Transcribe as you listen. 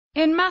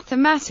In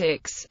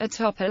mathematics, a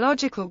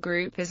topological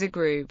group is a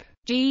group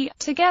G,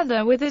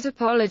 together with a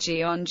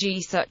topology on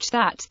G such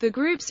that the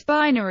group's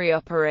binary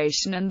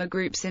operation and the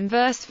group's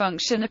inverse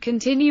function are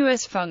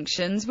continuous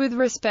functions with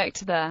respect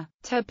to the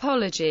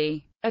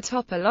topology. A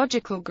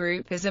topological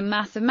group is a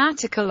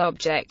mathematical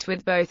object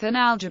with both an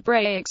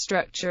algebraic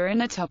structure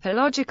and a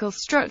topological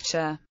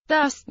structure.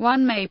 Thus,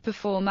 one may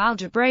perform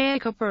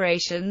algebraic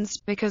operations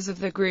because of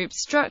the group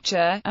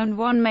structure, and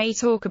one may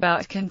talk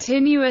about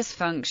continuous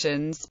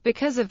functions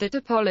because of the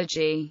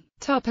topology.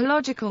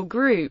 Topological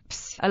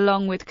groups,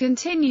 along with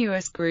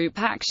continuous group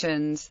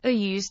actions, are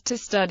used to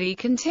study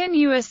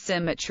continuous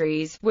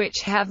symmetries,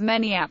 which have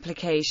many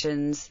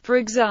applications. For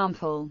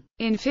example,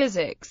 in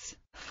physics.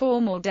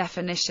 Formal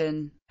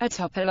definition. A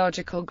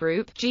topological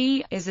group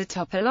G is a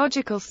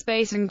topological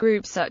space and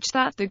group such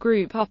that the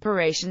group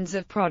operations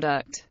of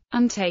product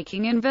and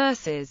taking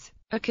inverses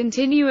are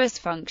continuous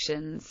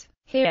functions.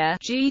 Here,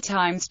 G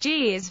times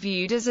G is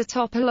viewed as a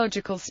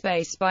topological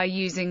space by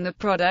using the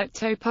product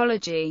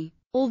topology.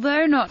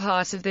 Although not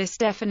part of this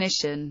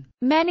definition,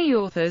 many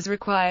authors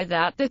require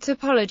that the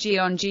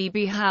topology on G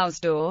be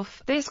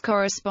Hausdorff. This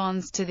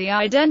corresponds to the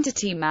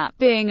identity map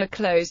being a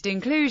closed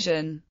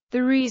inclusion.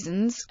 The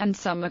reasons, and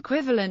some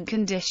equivalent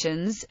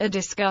conditions, are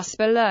discussed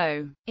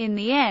below. In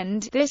the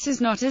end, this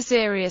is not a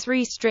serious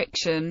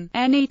restriction.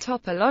 Any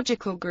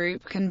topological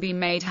group can be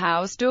made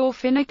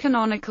Hausdorff in a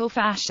canonical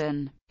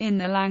fashion. In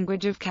the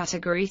language of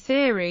category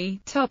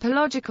theory,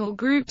 topological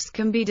groups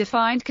can be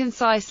defined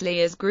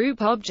concisely as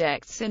group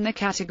objects in the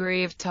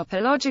category of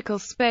topological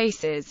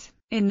spaces,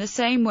 in the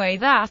same way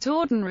that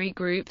ordinary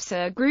groups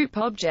are group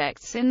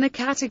objects in the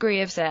category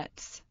of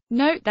sets.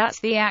 Note that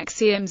the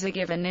axioms are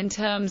given in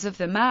terms of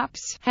the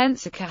maps,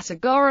 hence are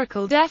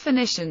categorical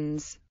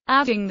definitions.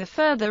 Adding the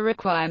further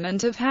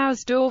requirement of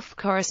Hausdorff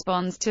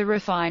corresponds to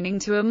refining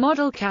to a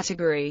model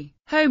category.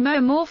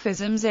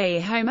 Homomorphisms.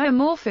 A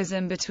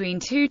homomorphism between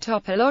two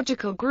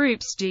topological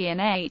groups G and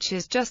H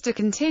is just a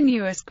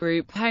continuous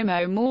group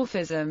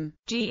homomorphism,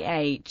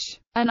 GH.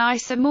 An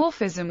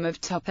isomorphism of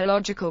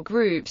topological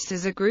groups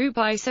is a group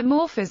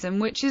isomorphism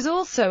which is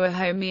also a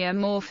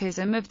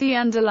homeomorphism of the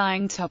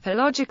underlying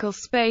topological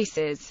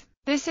spaces.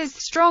 This is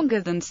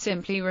stronger than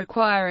simply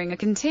requiring a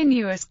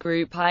continuous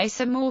group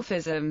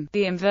isomorphism.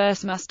 The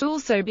inverse must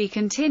also be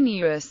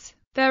continuous.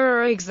 There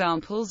are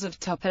examples of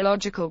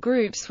topological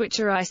groups which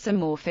are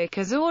isomorphic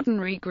as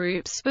ordinary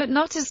groups but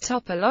not as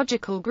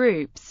topological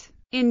groups.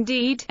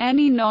 Indeed,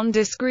 any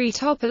non-discrete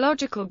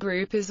topological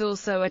group is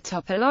also a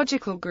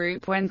topological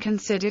group when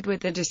considered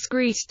with the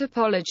discrete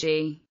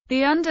topology.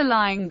 The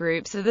underlying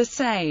groups are the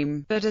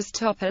same, but as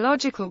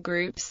topological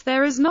groups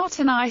there is not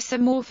an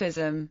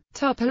isomorphism.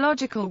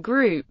 Topological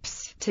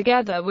groups,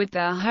 together with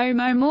their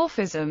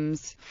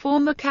homomorphisms,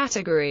 form a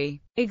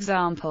category.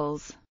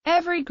 Examples.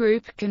 Every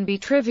group can be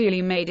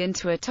trivially made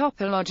into a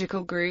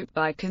topological group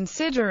by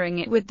considering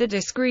it with the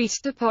discrete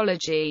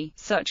topology.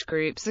 Such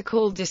groups are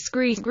called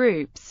discrete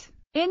groups.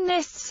 In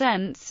this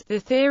sense, the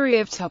theory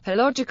of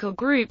topological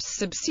groups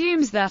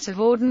subsumes that of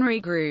ordinary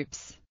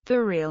groups. The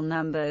real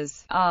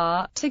numbers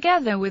R,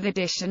 together with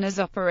addition as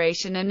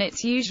operation and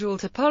its usual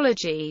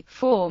topology,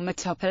 form a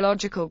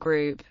topological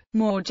group.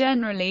 More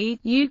generally,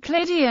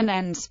 Euclidean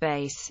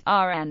n-space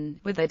Rn,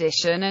 with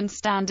addition and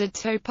standard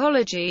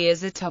topology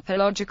is a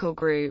topological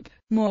group.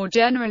 More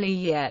generally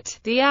yet,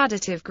 the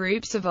additive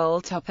groups of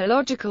all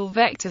topological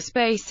vector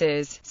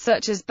spaces,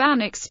 such as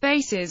Banach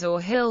spaces or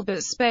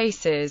Hilbert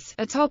spaces,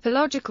 are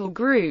topological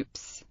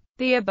groups.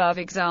 The above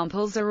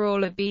examples are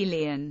all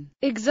abelian.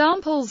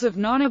 Examples of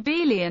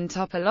non-abelian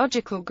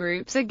topological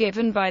groups are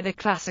given by the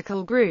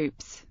classical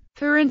groups.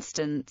 For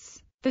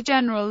instance, the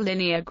general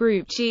linear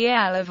group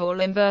GL of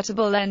all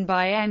invertible n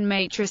by n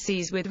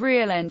matrices with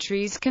real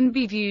entries can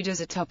be viewed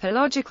as a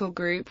topological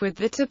group with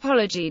the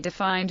topology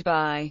defined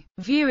by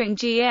viewing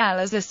GL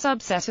as a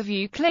subset of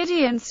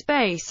Euclidean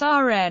space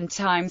Rn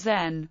times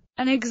n.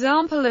 An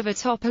example of a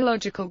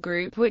topological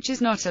group which is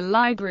not a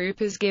Lie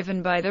group is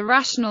given by the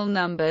rational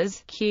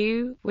numbers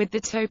Q, with the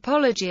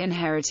topology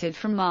inherited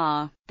from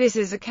R. This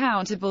is a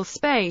countable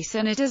space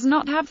and it does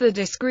not have the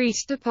discrete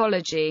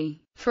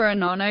topology. For a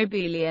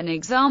non-abelian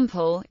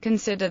example,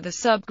 consider the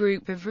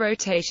subgroup of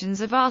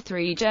rotations of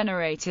R3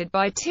 generated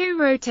by two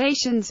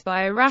rotations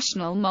by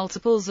irrational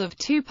multiples of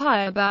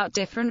 2π about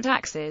different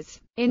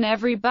axes. In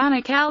every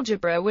Banach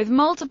algebra with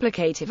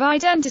multiplicative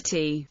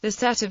identity, the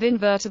set of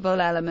invertible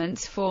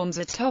elements forms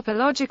a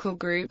topological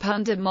group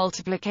under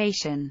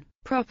multiplication.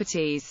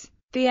 Properties.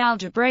 The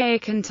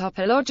algebraic and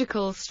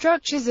topological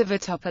structures of a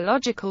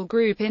topological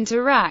group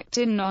interact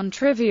in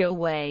non-trivial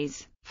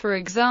ways. For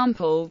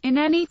example, in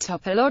any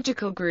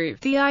topological group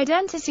the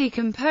identity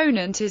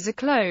component is a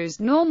closed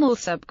normal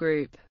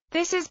subgroup.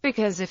 This is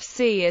because if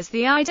C is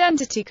the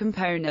identity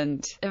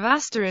component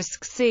of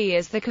 *C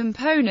is the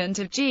component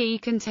of G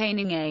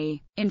containing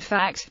A. In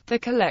fact, the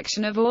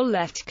collection of all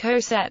left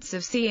cosets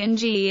of C and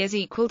G is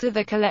equal to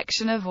the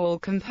collection of all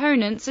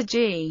components of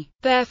G.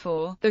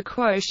 Therefore, the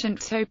quotient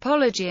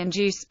topology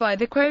induced by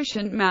the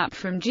quotient map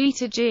from G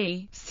to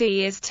G,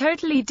 C is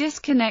totally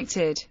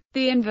disconnected.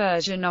 The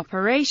inversion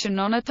operation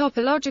on a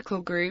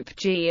topological group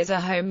G is a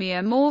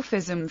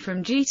homeomorphism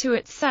from G to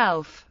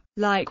itself.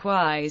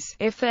 Likewise,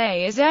 if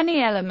A is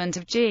any element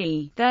of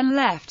G, then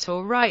left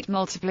or right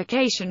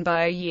multiplication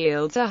by A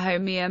yields a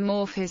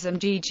homeomorphism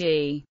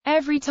GG.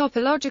 Every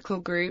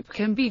topological group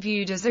can be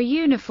viewed as a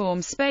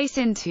uniform space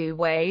in two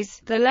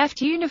ways. The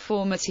left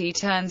uniformity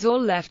turns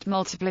all left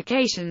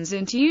multiplications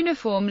into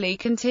uniformly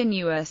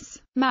continuous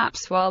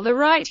maps, while the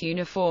right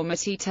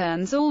uniformity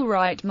turns all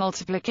right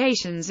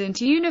multiplications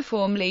into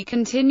uniformly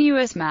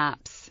continuous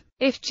maps.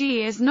 If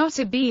G is not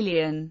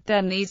abelian,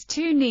 then these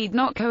two need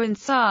not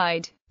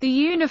coincide. The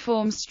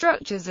uniform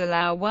structures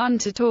allow one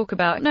to talk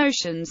about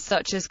notions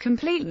such as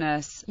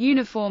completeness,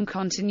 uniform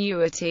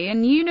continuity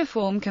and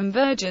uniform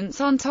convergence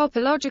on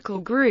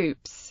topological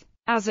groups.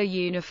 As a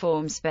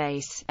uniform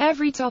space,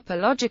 every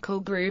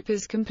topological group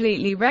is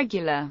completely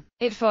regular.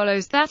 It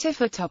follows that if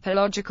a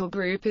topological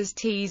group is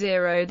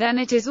T0, then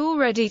it is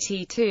already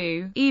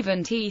T2,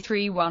 even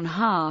T3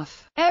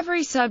 1/2.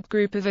 Every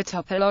subgroup of a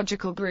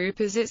topological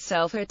group is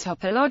itself a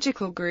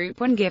topological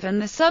group when given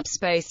the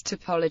subspace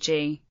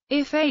topology.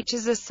 If H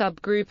is a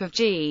subgroup of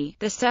G,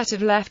 the set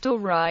of left or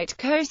right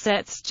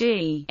cosets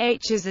G,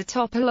 H is a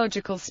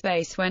topological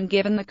space when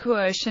given the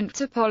quotient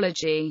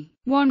topology.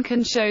 One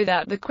can show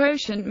that the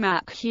quotient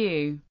map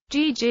Q,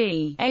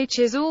 GG, H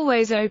is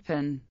always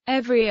open.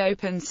 Every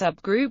open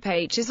subgroup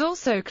H is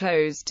also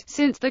closed,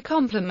 since the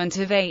complement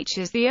of H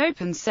is the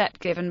open set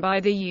given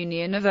by the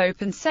union of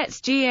open sets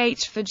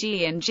GH for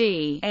G and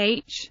G,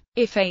 H.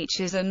 If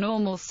H is a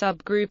normal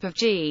subgroup of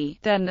G,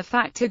 then the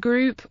factor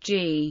group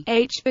G,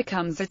 H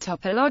becomes a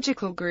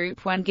topological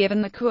group when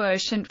given the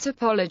quotient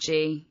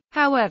topology.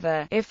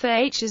 However, if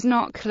H is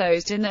not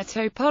closed in the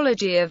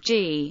topology of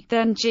G,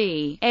 then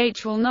G,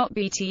 H will not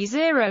be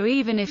T0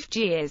 even if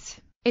G is.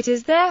 It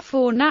is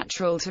therefore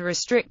natural to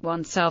restrict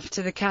oneself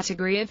to the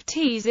category of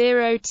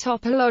T0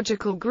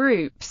 topological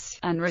groups,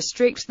 and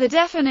restrict the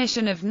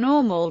definition of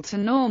normal to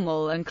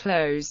normal and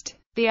closed.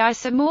 The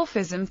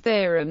isomorphism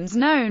theorems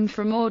known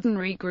from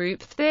ordinary group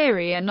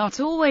theory are not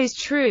always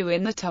true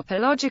in the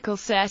topological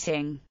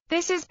setting.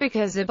 This is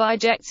because a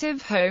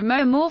bijective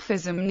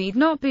homomorphism need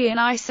not be an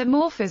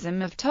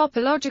isomorphism of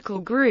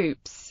topological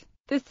groups.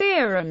 The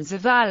theorems are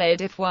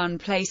valid if one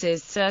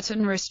places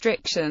certain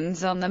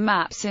restrictions on the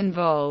maps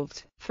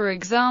involved. For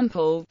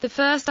example, the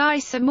first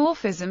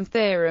isomorphism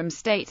theorem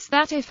states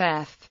that if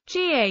f,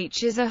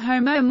 GH is a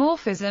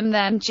homomorphism,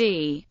 then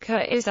G,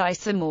 K is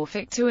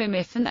isomorphic to Im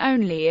if and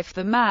only if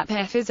the map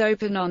F is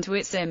open onto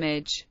its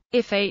image.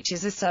 If H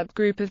is a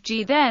subgroup of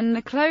G, then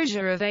the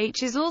closure of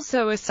H is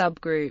also a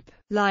subgroup.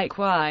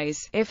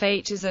 Likewise, if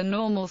H is a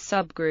normal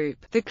subgroup,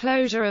 the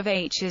closure of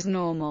H is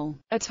normal.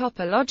 A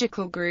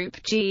topological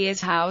group G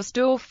is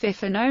Hausdorff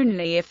if and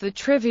only if the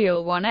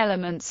trivial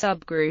one-element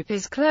subgroup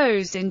is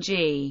closed in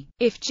G.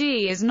 If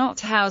G is not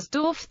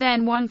Hausdorff,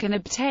 then one can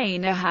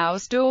obtain a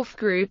Hausdorff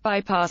group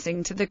by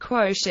passing to the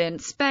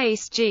quotient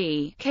space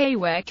G, K,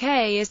 where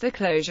K is the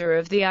closure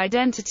of the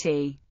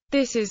identity.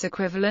 This is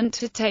equivalent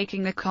to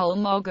taking the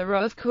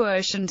Kolmogorov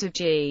quotient of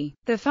G.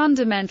 The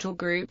fundamental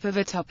group of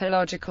a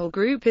topological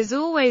group is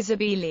always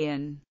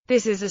abelian.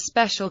 This is a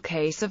special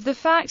case of the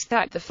fact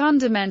that the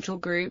fundamental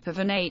group of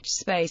an H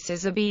space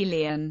is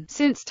abelian,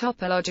 since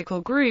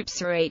topological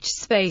groups are H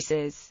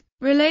spaces.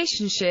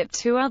 Relationship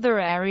to other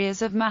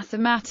areas of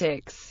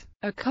mathematics.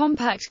 A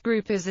compact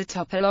group is a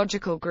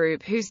topological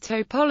group whose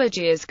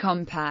topology is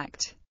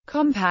compact.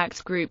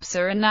 Compact groups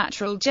are a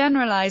natural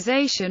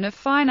generalization of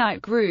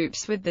finite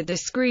groups with the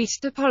discrete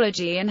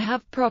topology and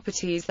have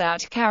properties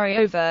that carry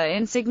over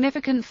in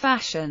significant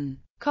fashion.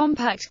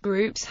 Compact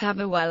groups have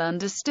a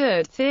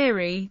well-understood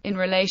theory, in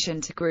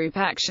relation to group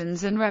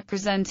actions and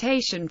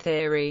representation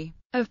theory.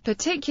 Of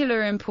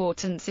particular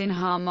importance in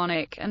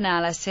harmonic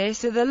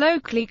analysis are the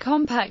locally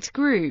compact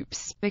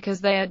groups,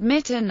 because they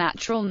admit a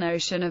natural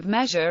notion of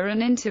measure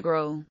and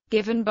integral,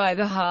 given by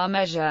the Haar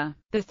measure.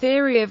 The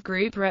theory of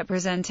group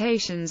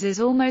representations is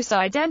almost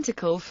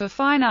identical for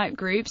finite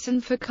groups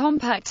and for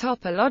compact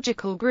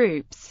topological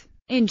groups.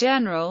 In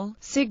general,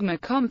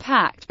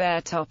 sigma-compact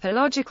bare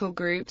topological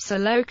groups are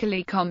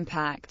locally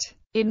compact.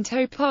 In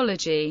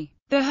topology,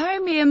 the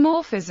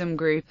homeomorphism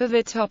group of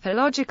a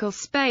topological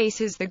space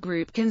is the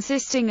group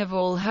consisting of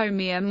all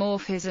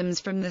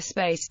homeomorphisms from the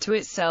space to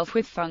itself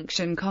with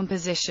function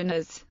composition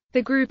as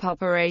the group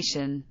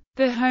operation.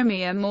 The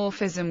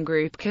homeomorphism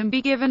group can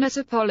be given a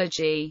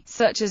topology,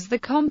 such as the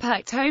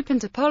compact open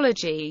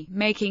topology,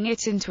 making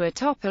it into a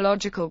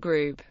topological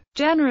group.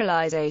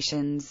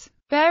 Generalizations.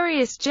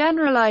 Various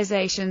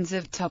generalizations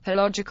of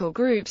topological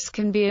groups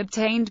can be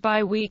obtained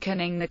by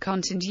weakening the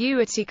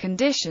continuity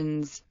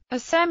conditions. A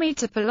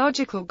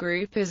semi-topological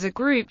group is a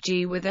group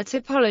G with a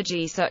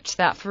topology such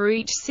that for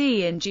each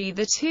C and G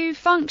the two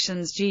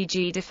functions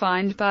GG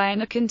defined by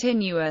n are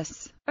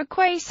continuous. A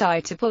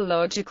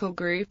quasi-topological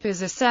group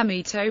is a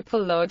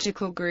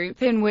semi-topological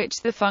group in which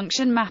the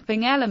function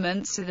mapping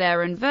elements to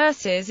their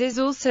inverses is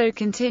also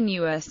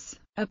continuous.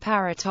 A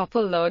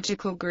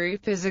paratopological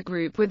group is a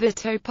group with a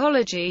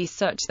topology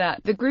such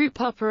that the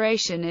group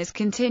operation is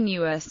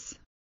continuous.